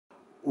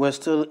We're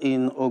still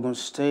in Ogun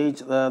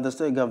State. The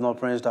state governor,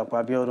 Prince Dapo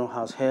Abiodun,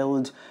 has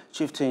hailed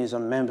chieftains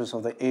and members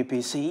of the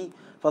A.P.C.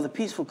 for the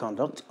peaceful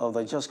conduct of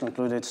the just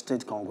concluded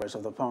state congress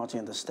of the party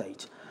in the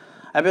state.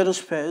 Abiodun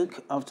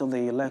spoke after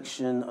the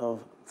election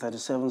of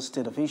 37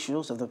 state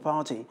officials of the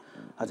party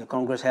at the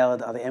congress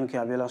held at the M.K.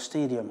 Abiola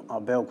Stadium,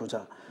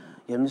 Abeokuta.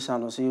 Yemi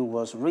Sanusi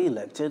was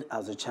re-elected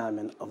as the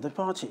chairman of the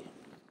party.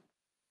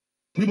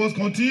 We must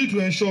continue to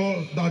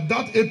ensure that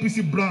that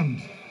A.P.C.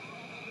 brand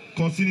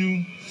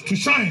continues to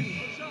shine.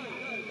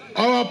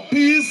 Our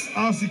peace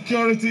and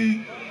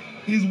security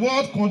is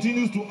what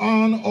continues to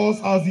earn us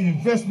as the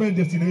investment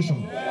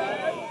destination.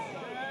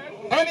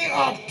 Any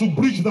act to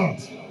breach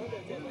that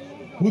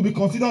will be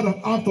considered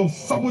an act of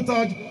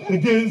sabotage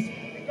against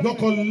your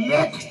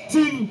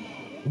collective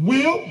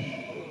will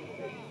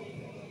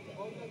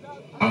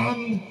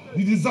and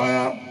the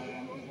desire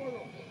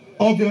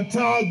of the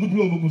entire good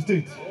people of Ogun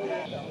State.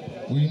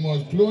 We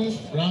must close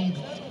rank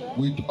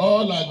with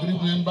all agreed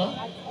members.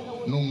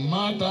 No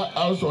matter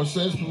how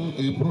successful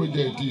a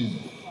project is,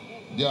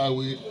 there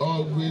will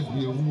always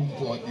be room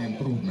for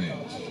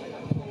improvement.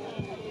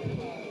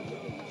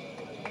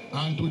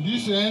 And to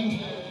this end,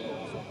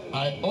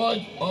 I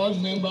urge all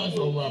members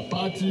of our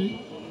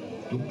party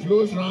to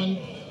close rank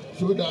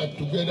so that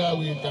together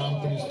we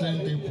can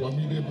present a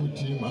formidable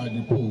team at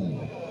the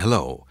poll.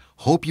 Hello,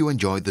 hope you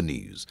enjoyed the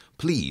news.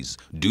 Please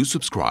do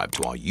subscribe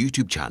to our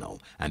YouTube channel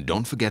and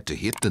don't forget to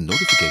hit the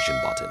notification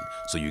button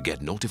so you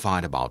get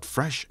notified about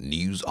fresh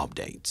news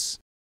updates.